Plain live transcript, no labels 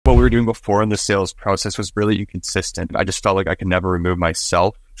what we were doing before in the sales process was really inconsistent. I just felt like I could never remove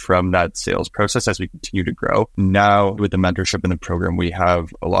myself from that sales process as we continue to grow. Now, with the mentorship in the program, we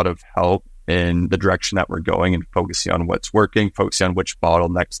have a lot of help in the direction that we're going and focusing on what's working, focusing on which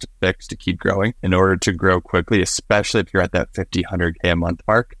bottlenecks to fix to keep growing. In order to grow quickly, especially if you're at that 50, 100K a month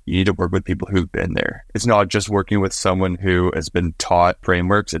mark, you need to work with people who've been there. It's not just working with someone who has been taught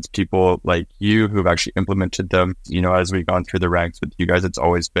frameworks. It's people like you who've actually implemented them. As we've gone through the ranks with you guys, it's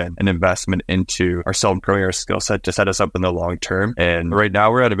always been an investment into ourselves and growing our skill set to set us up in the long term. And right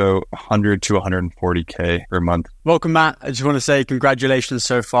now we're at about 100 to 140K per month. Welcome, Matt. I just want to say congratulations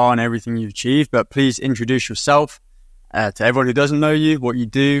so far on everything you've achieved, but please introduce yourself to everyone who doesn't know you, what you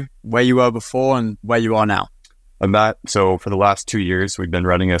do, where you were before, and where you are now. I'm Matt. So for the last 2 years, we've been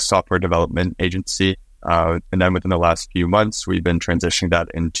running a software development agency. And then within the last few months, we've been transitioning that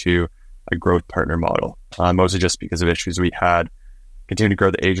into a growth partner model, mostly just because of issues we had. Continue to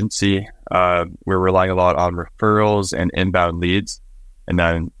grow the agency. We're relying a lot on referrals and inbound leads. And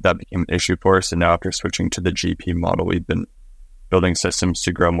then that became an issue for us. And now after switching to the GP model, we've been building systems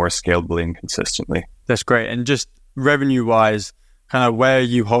to grow more scalably and consistently. That's great. And just revenue-wise, kind of where are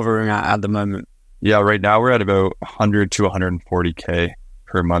you hovering at the moment? Yeah, right now we're at about 100 to 140K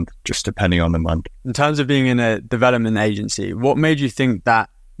per month, just depending on the month. In terms of being in a development agency, what made you think that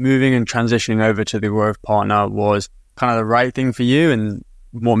moving and transitioning over to the growth partner was kind of the right thing for you, and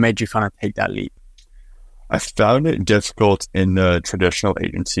what made you kind of take that leap? I found it difficult in the traditional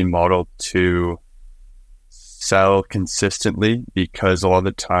agency model to sell consistently because a lot of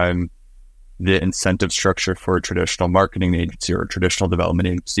the time the incentive structure for a traditional marketing agency or a traditional development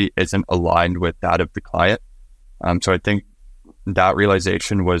agency isn't aligned with that of the client. So I think that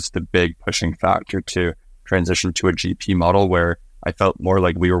realization was the big pushing factor to transition to a GP model where I felt more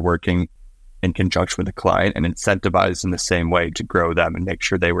like we were working in conjunction with the client and incentivized in the same way to grow them and make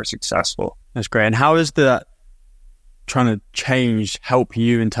sure they were successful. That's great. And how is that trying to change help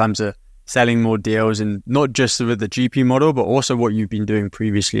you in terms of selling more deals, and not just with the GP model, but also what you've been doing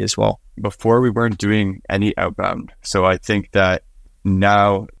previously as well? Before, we weren't doing any outbound. So I think that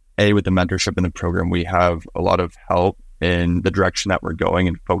now, with the mentorship in the program, we have a lot of help in the direction that we're going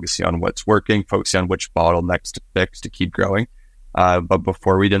and focusing on what's working, focusing on which bottlenecks to fix to keep growing. But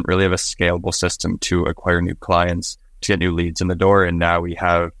before, we didn't really have a scalable system to acquire new clients, to get new leads in the door. And now we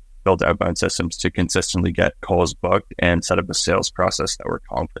have built outbound systems to consistently get calls booked and set up a sales process that we're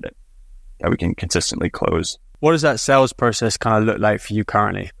confident that we can consistently close. What does that sales process kind of look like for you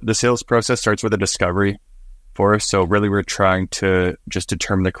currently? The sales process starts with a discovery for us. So really we're trying to just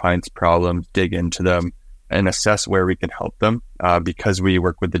determine the client's problems, dig into them, and assess where we can help them. Because we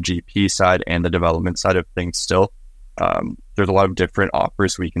work with the GP side and the development side of things still, there's a lot of different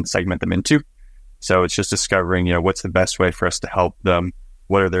offers we can segment them into. So it's just discovering, what's the best way for us to help them,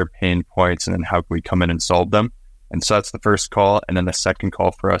 what are their pain points, and then how can we come in and solve them. And so that's the first call. And then the second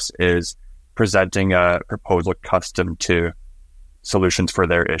call for us is presenting a proposal custom to solutions for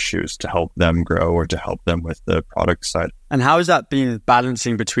their issues to help them grow or to help them with the product side. And how has that been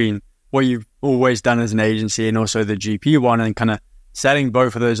balancing between what you've always done as an agency and also the GP one, and kind of selling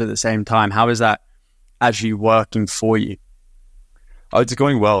both of those at the same time? How is that actually working for you? It's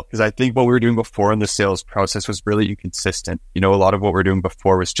going well because I think what we were doing before in the sales process was really inconsistent. A lot of what we're doing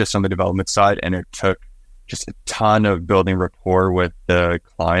before was just on the development side, and it took just a ton of building rapport with the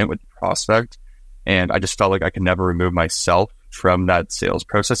client, with the prospect. And I just felt like I could never remove myself from that sales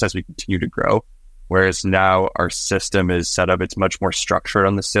process as we continue to grow. Whereas now our system is set up, it's much more structured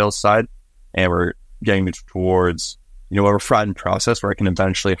on the sales side, and we're getting towards, a front-end process where I can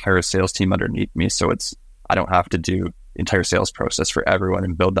eventually hire a sales team underneath me. So I don't have to do the entire sales process for everyone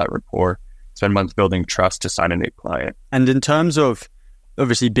and build that rapport, spend months building trust to sign a new client. And in terms of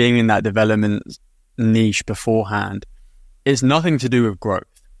obviously being in that development niche beforehand, it's nothing to do with growth,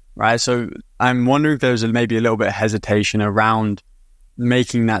 right? So I'm wondering if there's maybe a little bit of hesitation around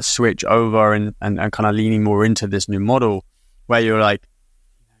making that switch over and kind of leaning more into this new model where you're like,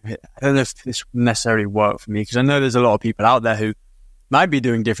 I don't know if this would necessarily work for me, because I know there's a lot of people out there who might be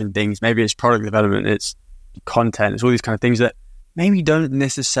doing different things. Maybe it's product development, it's content, it's all these kind of things that maybe don't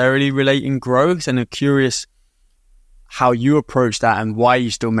necessarily relate in growth, and are curious how you approach that and why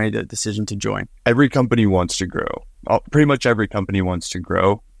you still made that decision to join. Every company wants to grow. Pretty much every company wants to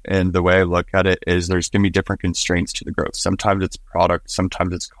grow. And the way I look at it is there's going to be different constraints to the growth. Sometimes it's product,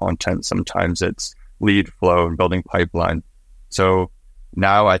 sometimes it's content, sometimes it's lead flow and building pipeline. So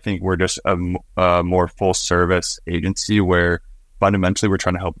now I think we're just a more full service agency where fundamentally we're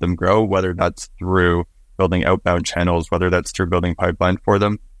trying to help them grow, whether that's through building outbound channels, whether that's through building pipeline for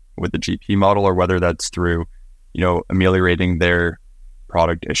them with the GP model, or whether that's through, ameliorating their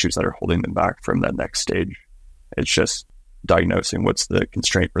product issues that are holding them back from that next stage. It's just diagnosing what's the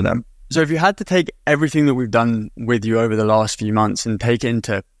constraint for them. So if you had to take everything that we've done with you over the last few months and take it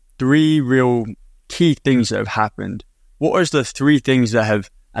into 3 real key things that have happened, what are the 3 things that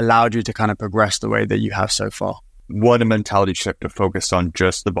have allowed you to kind of progress the way that you have so far? One, a mentality shift to focus on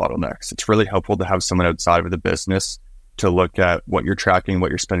just the bottlenecks. It's really helpful to have someone outside of the business to look at what you're tracking,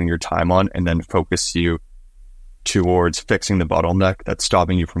 what you're spending your time on, and then focus you towards fixing the bottleneck that's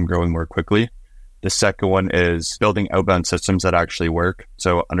stopping you from growing more quickly. The second one is building outbound systems that actually work.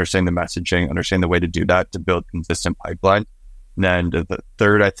 So understanding the messaging, understanding the way to do that to build consistent pipeline. And then the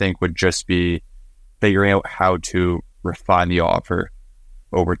third, I think, would just be figuring out how to refine the offer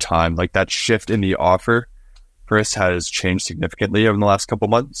over time. Like that shift in the offer for us has changed significantly over the last couple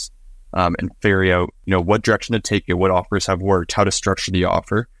months. And figuring out, what direction to take it, what offers have worked, how to structure the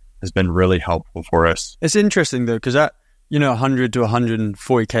offer has been really helpful for us. It's interesting though, because at, 100 to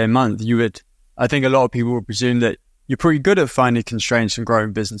 140K a month, I think a lot of people would presume that you're pretty good at finding constraints and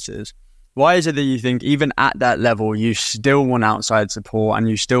growing businesses. Why is it that you think even at that level, you still want outside support and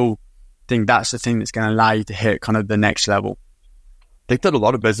you still think that's the thing that's going to allow you to hit kind of the next level? I think that a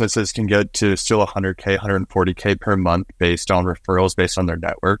lot of businesses can get to still 100K, 140K per month based on referrals, based on their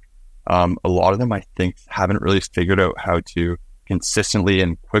network. A lot of them, I think, haven't really figured out how to consistently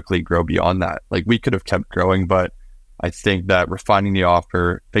and quickly grow beyond that. Like we could have kept growing, but I think that refining the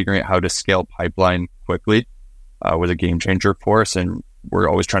offer, figuring out how to scale pipeline quickly was a game changer for us. And we're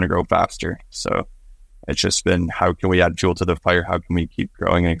always trying to grow faster. So it's just been, how can we add fuel to the fire? How can we keep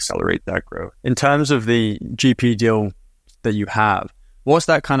growing and accelerate that growth? In terms of the GP deal that you have, what's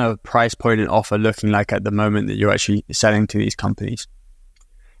that kind of price point and offer looking like at the moment that you're actually selling to these companies?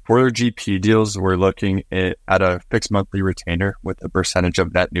 For our GP deals, we're looking at a fixed monthly retainer with a percentage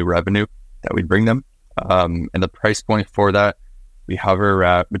of net new revenue that we bring them. And the price point for that, we hover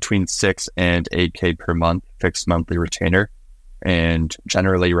at between 6 and 8K per month fixed monthly retainer, and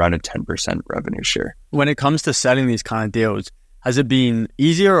generally around a 10% revenue share. When it comes to selling these kind of deals, has it been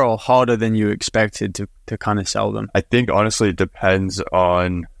easier or harder than you expected to kind of sell them? I think honestly it depends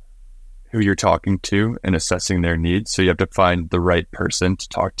on who you're talking to and assessing their needs. So you have to find the right person to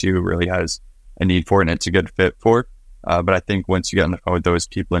talk to who really has a need for it and it's a good fit for. But I think once you get on the phone with those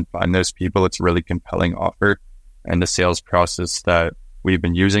people and find those people, it's a really compelling offer. And the sales process that we've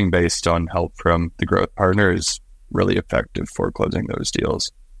been using based on help from the growth partner is really effective for closing those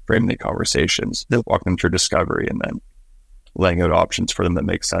deals, framing the conversations, walk them through discovery, and then laying out options for them that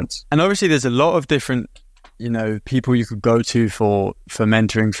make sense. And obviously there's a lot of different people you could go to for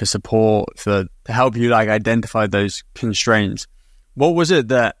mentoring, for support, to help you identify those constraints. What was it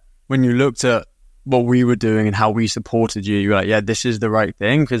that when you looked at what we were doing and how we supported you, you're like, yeah, this is the right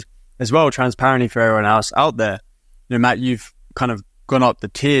thing? Because as well, transparently for everyone else out there, Matt, you've kind of gone up the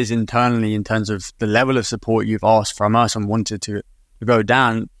tiers internally in terms of the level of support you've asked from us and wanted to go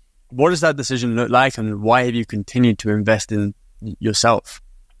down. What does that decision look like, and why have you continued to invest in yourself?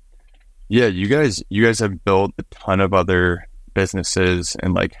 Yeah, you guys have built a ton of other businesses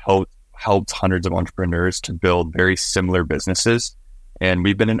and helped hundreds of entrepreneurs to build very similar businesses. And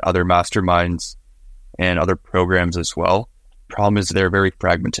we've been in other masterminds and other programs as well. Problem is they're very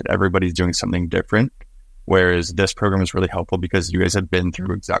fragmented. Everybody's doing something different. Whereas this program is really helpful because you guys have been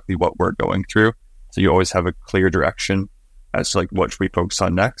through exactly what we're going through. So you always have a clear direction as to what should we focus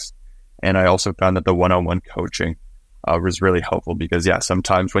on next. And I also found that the one-on-one coaching was really helpful because,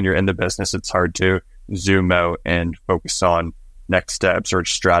 sometimes when you're in the business, it's hard to zoom out and focus on next steps or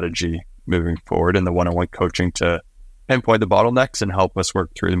strategy moving forward. And the one-on-one coaching to pinpoint the bottlenecks and help us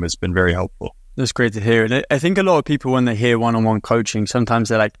work through them has been very helpful. That's great to hear. And I think a lot of people, when they hear one-on-one coaching, sometimes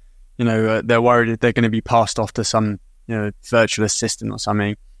they're like, they're worried that they're going to be passed off to some, virtual assistant or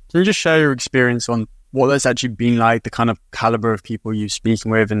something. Can you just share your experience on what that's actually been like, the kind of caliber of people you're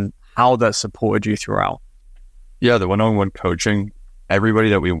speaking with and how that supported you throughout? Yeah, the one-on-one coaching, everybody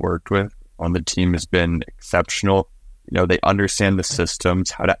that we worked with on the team has been exceptional. They understand the systems,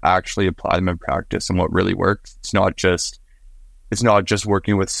 how to actually apply them in practice and what really works. It's not just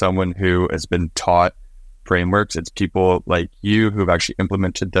working with someone who has been taught frameworks. It's people like you who've actually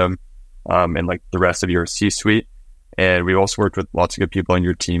implemented them and the rest of your C-suite. And we've also worked with lots of good people on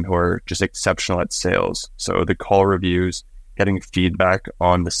your team who are just exceptional at sales. So the call reviews, getting feedback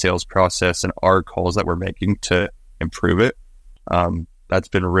on the sales process and our calls that we're making to improve it, that's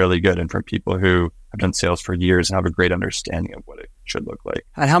been really good. And from people who have done sales for years and have a great understanding of what it should look like.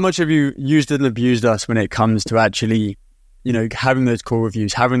 And how much have you used and abused us when it comes to actually, having those call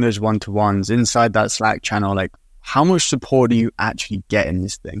reviews, having those one-to-ones inside that Slack channel? How much support do you actually get in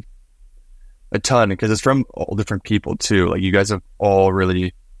this thing? a ton, because it's from all different people too. Like you guys have all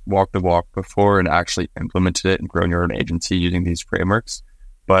really walked the walk before and actually implemented it and grown your own agency using these frameworks.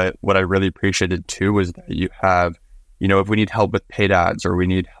 But what I really appreciated too was that you have, if we need help with paid ads, or we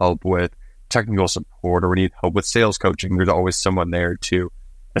need help with technical support, or we need help with sales coaching, there's always someone there to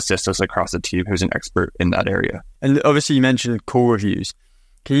assist us across the team who's an expert in that area. And obviously you mentioned call reviews.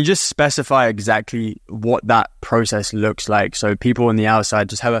 Can you just specify exactly what that process looks like, so people on the outside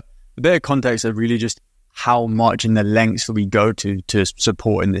just have a bit of context of really just how much and the lengths that we go to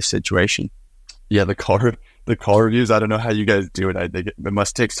support in this situation? Yeah, the call reviews, I don't know how you guys do it. I think it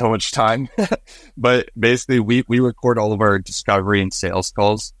must take so much time. But basically, we record all of our discovery and sales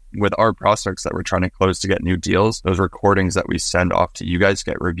calls with our prospects that we're trying to close to get new deals. Those recordings that we send off to you guys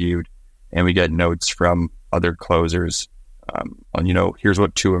get reviewed, and we get notes from other closers on, here's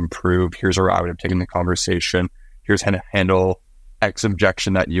what to improve. Here's where I would have taken the conversation. Here's how to handle X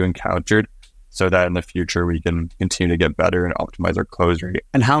objection that you encountered, so that in the future we can continue to get better and optimize our close rate.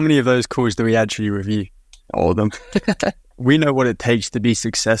 And how many of those calls do we actually review? All of them. We know what it takes to be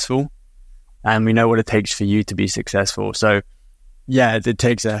successful, and we know what it takes for you to be successful. So yeah, it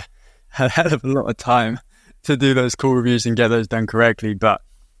takes a hell of a lot of time to do those call reviews and get those done correctly. But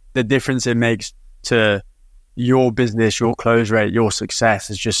the difference it makes to your business, your close rate, your success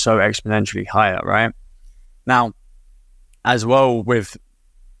is just so exponentially higher, right? Now, as well with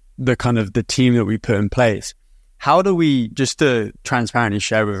the kind of the team that we put in place, how do we, just to transparently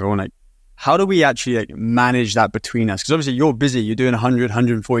share with everyone, like, how do we actually manage that between us? Because obviously you're busy, you're doing 100,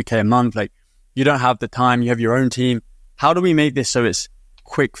 140K a month, like you don't have the time, you have your own team. How do we make this so it's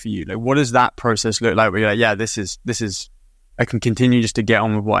quick for you? Like, what does that process look like where you're like, yeah, this is, I can continue just to get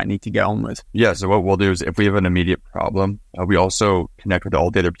on with what I need to get on with? Yeah, so what we'll do is if we have an immediate problem, we also connect with all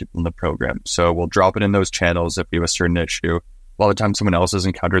the other people in the program. So we'll drop it in those channels if we have a certain issue. A lot of times someone else has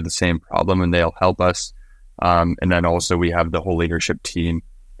encountered the same problem and they'll help us. And then also we have the whole leadership team,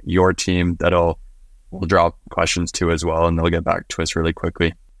 your team, we'll drop questions to as well, and they'll get back to us really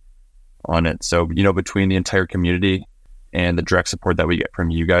quickly on it. So, between the entire community and the direct support that we get from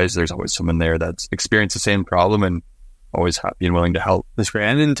you guys, there's always someone there that's experienced the same problem and always happy and willing to help. That's great.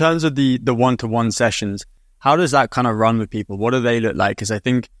 And in terms of the one-to-one sessions, how does that kind of run with people? What do they look like? Because I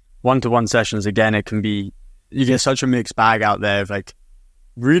think one-to-one sessions, again, it can be, you get such a mixed bag out there of like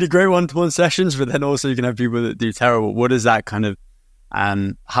really great one-to-one sessions, but then also you can have people that do terrible. What is that kind of,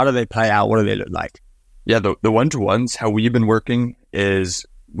 how do they play out? What do they look like? Yeah, the one-to-ones, how we've been working is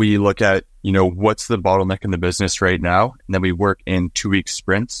we look at, what's the bottleneck in the business right now, and then we work in 2-week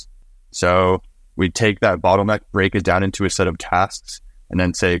sprints. So we take that bottleneck, break it down into a set of tasks, and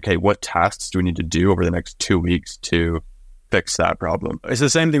then say, okay, what tasks do we need to do over the next 2 weeks to fix that problem? It's the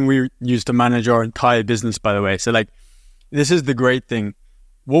same thing we use to manage our entire business, by the way. So like, this is the great thing.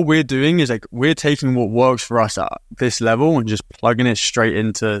 What we're doing is like, we're taking what works for us at this level and just plugging it straight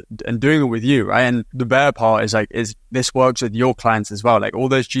into and doing it with you, right? And the better part is like, this works with your clients as well. Like all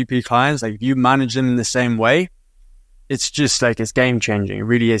those GP clients, like if you manage them in the same way, it's just like, it's game changing. It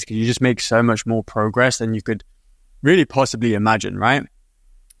really is, because you just make so much more progress than you could really possibly imagine, right?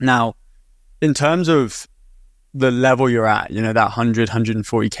 Now, in terms of the level you're at, that 100,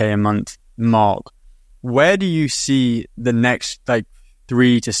 140K a month mark, where do you see the next like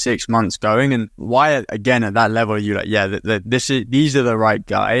 3 to 6 months going, and why again at that level you're like, yeah, these are the right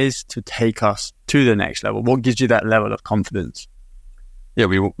guys to take us to the next level? What gives you that level of confidence? Yeah,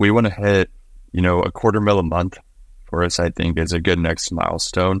 we want to hit, $250,000 a month for us. I think is a good next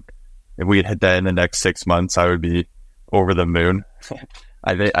milestone. If we could hit that in the next 6 months, I would be over the moon.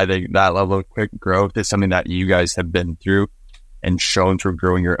 I think that level of quick growth is something that you guys have been through and shown through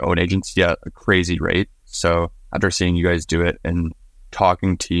growing your own agency at a crazy rate. So after seeing you guys do it and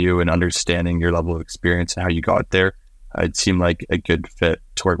talking to you and understanding your level of experience and how you got there, it seemed like a good fit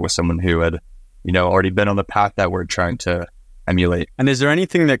to work with someone who had, already been on the path that we're trying to emulate. And is there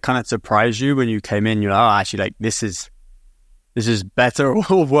anything that kind of surprised you when you came in? You're like, oh, actually, like this is better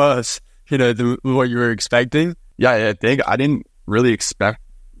or worse, than what you were expecting? Yeah, I think I didn't really expect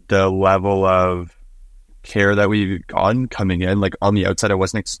the level of care that we've gotten coming in. Like on the outside, I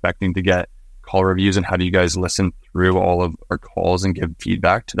wasn't expecting to get call reviews and how do you guys listen through all of our calls and give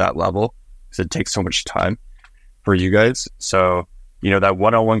feedback to that level, because it takes so much time for you guys. So, that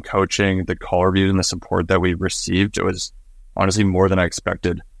one-on-one coaching, the call reviews and the support that we received, it was honestly more than I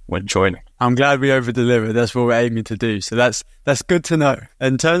expected when joining. I'm glad we over-delivered. That's what we're aiming to do. So that's good to know.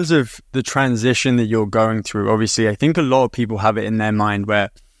 In terms of the transition that you're going through, obviously, I think a lot of people have it in their mind where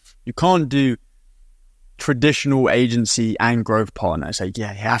you can't do traditional agency and growth partners. Like,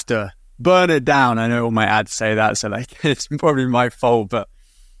 yeah, you have to burn it down. I know all my ads say that, so like it's probably my fault, but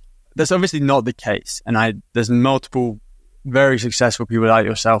that's obviously not the case. And there's multiple very successful people like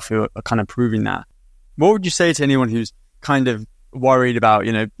yourself who are kind of proving that. What would you say to anyone who's kind of worried about,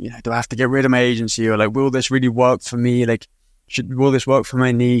 do I have to get rid of my agency, or like, will this really work for me? Like, will this work for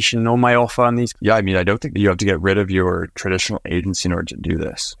my niche and all my offer and these? Yeah, I mean, I don't think that you have to get rid of your traditional agency in order to do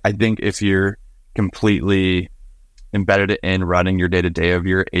this. I think if you're completely embedded in running your day-to-day of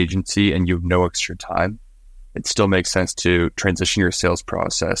your agency and you have no extra time, it still makes sense to transition your sales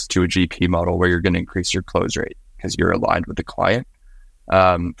process to a GP model where you're going to increase your close rate because you're aligned with the client.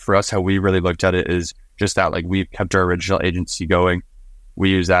 For us, how we really looked at it is just that, like, we've kept our original agency going. We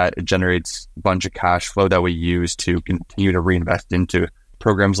use that. It generates a bunch of cash flow that we use to continue to reinvest into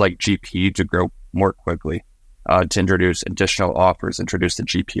programs like GP to grow more quickly, to introduce additional offers, introduce the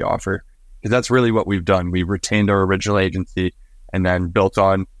GP offer. Because that's really what we've done. We've retained our original agency and then built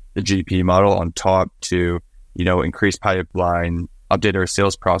on the GP model on top to, increase pipeline, update our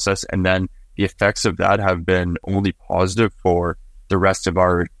sales process. And then the effects of that have been only positive for the rest of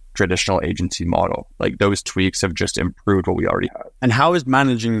our traditional agency model. Like, those tweaks have just improved what we already have. And how is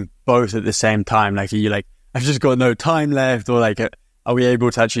managing both at the same time? Like, are you like, I've just got no time left, or like, are we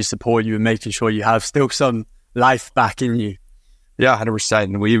able to actually support you and making sure you have still some life back in you? Yeah,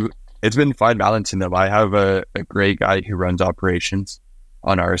 100%. It's been fine balancing them. I have a great guy who runs operations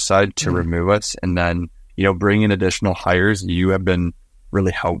on our side to remove us, and then, bring in additional hires. You have been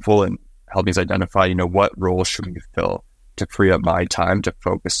really helpful in helping us identify, what roles should we fill to free up my time to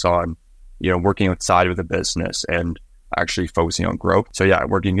focus on, working outside of the business and actually focusing on growth. So yeah,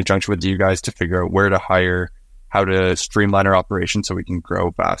 working in conjunction with you guys to figure out where to hire, how to streamline our operations so we can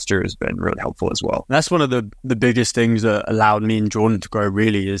grow faster has been really helpful as well. That's one of the biggest things that allowed me and Jordan to grow,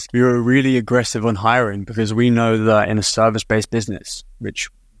 really, is we were really aggressive on hiring, because we know that in a service-based business, which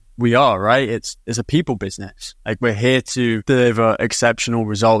we are, right? It's a people business. Like, we're here to deliver exceptional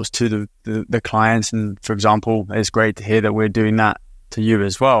results to the clients. And for example, it's great to hear that we're doing that to you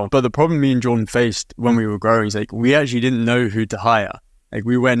as well. But the problem me and Jordan faced when we were growing is, like, we actually didn't know who to hire. Like,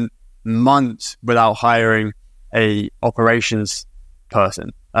 we went months without hiring a operations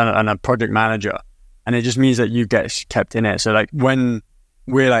person and a project manager. And it just means that you get kept in it. So like, when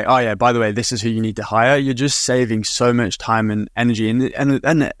we're like, oh yeah, by the way, this is who you need to hire, you're just saving so much time and energy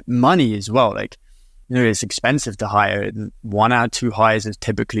and money as well. Like, it's expensive to hire, and 1 out of 2 hires is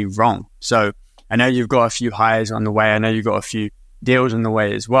typically wrong. So I know you've got a few hires on the way. I know you've got a few deals on the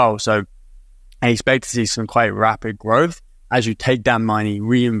way as well. So I expect to see some quite rapid growth as you take that money,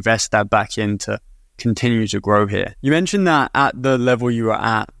 reinvest that back into continue to grow here. You mentioned that at the level you were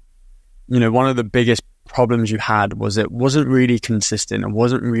at, one of the biggest problems you had was it wasn't really consistent. It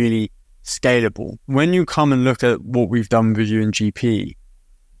wasn't really scalable. When you come and look at what we've done with you in GP,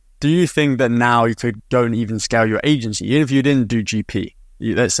 do you think that now you could go and even scale your agency, even if you didn't do GP?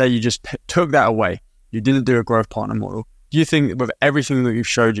 Let's say you just took that away. You didn't do a growth partner model. Do you think with everything that we've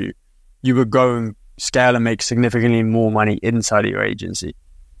showed you, you would go and scale and make significantly more money inside of your agency?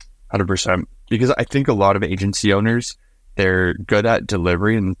 100%. Because I think a lot of agency owners, they're good at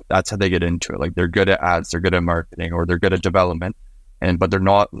delivery, and that's how they get into it. Like, they're good at ads, they're good at marketing, or they're good at development, but they're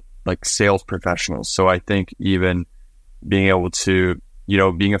not like sales professionals. So I think even being able to,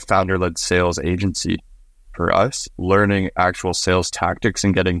 being a founder-led sales agency for us, learning actual sales tactics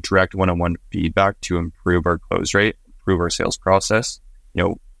and getting direct one-on-one feedback to improve our close rate, improve our sales process,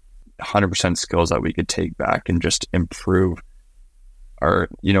 100% skills that we could take back and just improve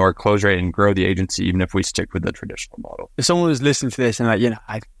our close rate and grow the agency, even if we stick with the traditional model. If someone was listening to this and like,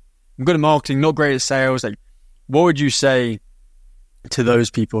 I'm good at marketing, not great at sales, like, what would you say to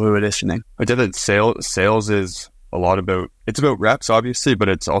those people who are listening? I did that sales is a lot about, it's about reps, obviously, but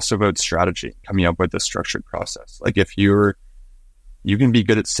it's also about strategy, coming up with a structured process. Like, if you can be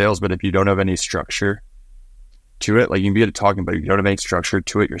good at sales, but if you don't have any structure to it, like, you can be good at talking, but if you don't have any structure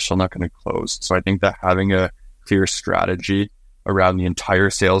to it, you're still not going to close. So I think that having a clear strategy around the entire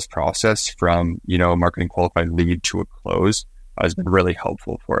sales process from, a marketing qualified lead to a close has been really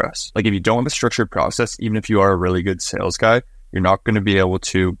helpful for us. Like, if you don't have a structured process, even if you are a really good sales guy, you're not going to be able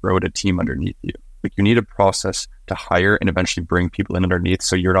to grow a team underneath you. Like, you need a process to hire and eventually bring people in underneath,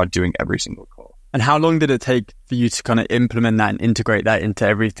 so you're not doing every single call. And how long did it take for you to kind of implement that and integrate that into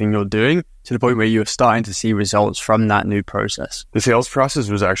everything you're doing to the point where you're starting to see results from that new process? The sales process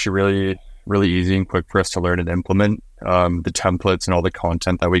was actually really, really easy and quick for us to learn and implement. The templates and all the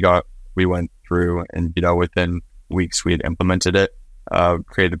content that we went through, and, within weeks we had implemented it,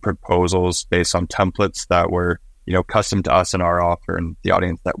 created proposals based on templates that were, custom to us and our offer and the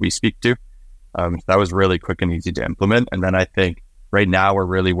audience that we speak to. That was really quick and easy to implement. And then I think right now we're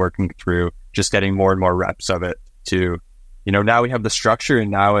really working through just getting more and more reps of it to now we have the structure,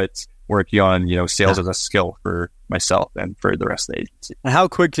 and now it's working on, sales as a skill for myself and for the rest of the agency. And how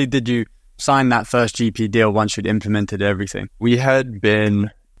quickly did you sign that first GP deal once you'd implemented everything? We had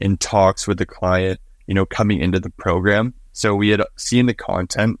been in talks with the client, coming into the program. So we had seen the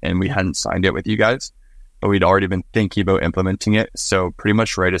content and we hadn't signed it with you guys, but we'd already been thinking about implementing it. So pretty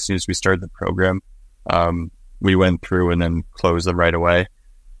much right as soon as we started the program, we went through and then closed them right away.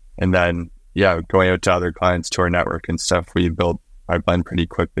 And then, going out to other clients, to our network and stuff, we built pipeline pretty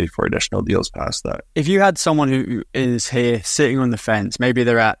quickly for additional deals past that. If you had someone who is here sitting on the fence, maybe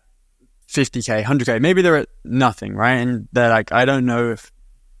they're at 50K, 100K, maybe they're at nothing, right? And they're like, I don't know if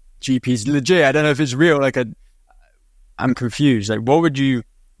GP's legit. I don't know if it's real. I'm confused.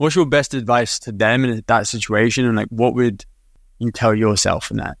 What's your best advice to them in that situation? And what would you tell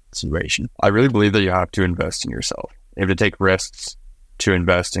yourself in that situation? I really believe that you have to invest in yourself. You have to take risks to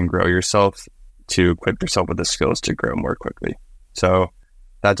invest and grow yourself, to equip yourself with the skills to grow more quickly. So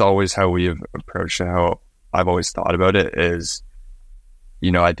that's always how we've approached it, how I've always thought about it is,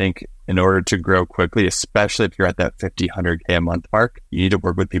 I think in order to grow quickly, especially if you're at that 50, 100K a month mark, you need to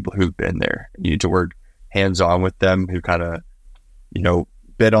work with people who've been there. You need to work hands-on with them who kind of,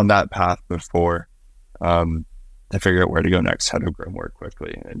 been on that path before, to figure out where to go next, how to grow more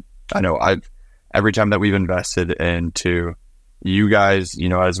quickly. And I know every time that we've invested into you guys,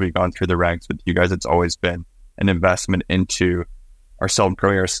 as we've gone through the ranks with you guys, it's always been an investment into ourselves,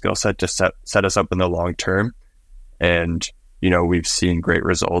 growing our skill set to set us up in the long term. And, we've seen great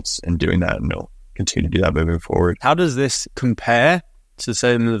results in doing that, and we'll continue to do that moving forward. How does this compare to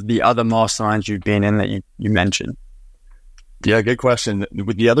some of the other masterminds you've been in that you mentioned? Yeah, good question.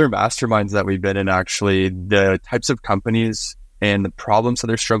 With the other masterminds that we've been in, actually, the types of companies and the problems that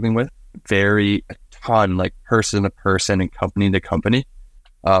they're struggling with vary a ton, like person to person and company to company.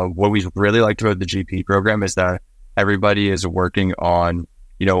 What we really liked about the GP program is that everybody is working on,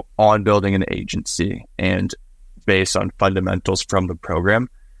 on building an agency and based on fundamentals from the program.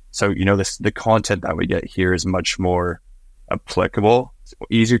 So, the content that we get here is much more applicable. It's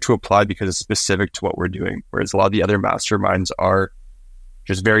easier to apply because it's specific to what we're doing. Whereas a lot of the other masterminds are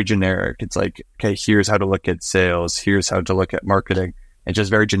just very generic. It's like, okay, here's how to look at sales. Here's how to look at marketing. It's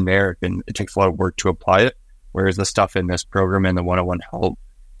just very generic, and it takes a lot of work to apply it. Whereas the stuff in this program and the one-on-one help,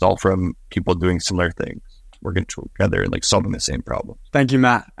 it's all from people doing similar things, working together and solving the same problem. Thank you,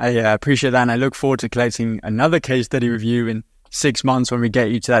 Matt. I appreciate that. And I look forward to collecting another case study review in 6 months when we get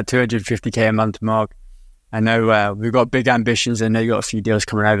you to that 250K a month mark. I know we've got big ambitions, and I know you've got a few deals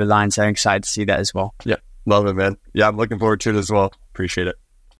coming over the line, so I'm excited to see that as well. Yeah, love it, man. Yeah, I'm looking forward to it as well. Appreciate it.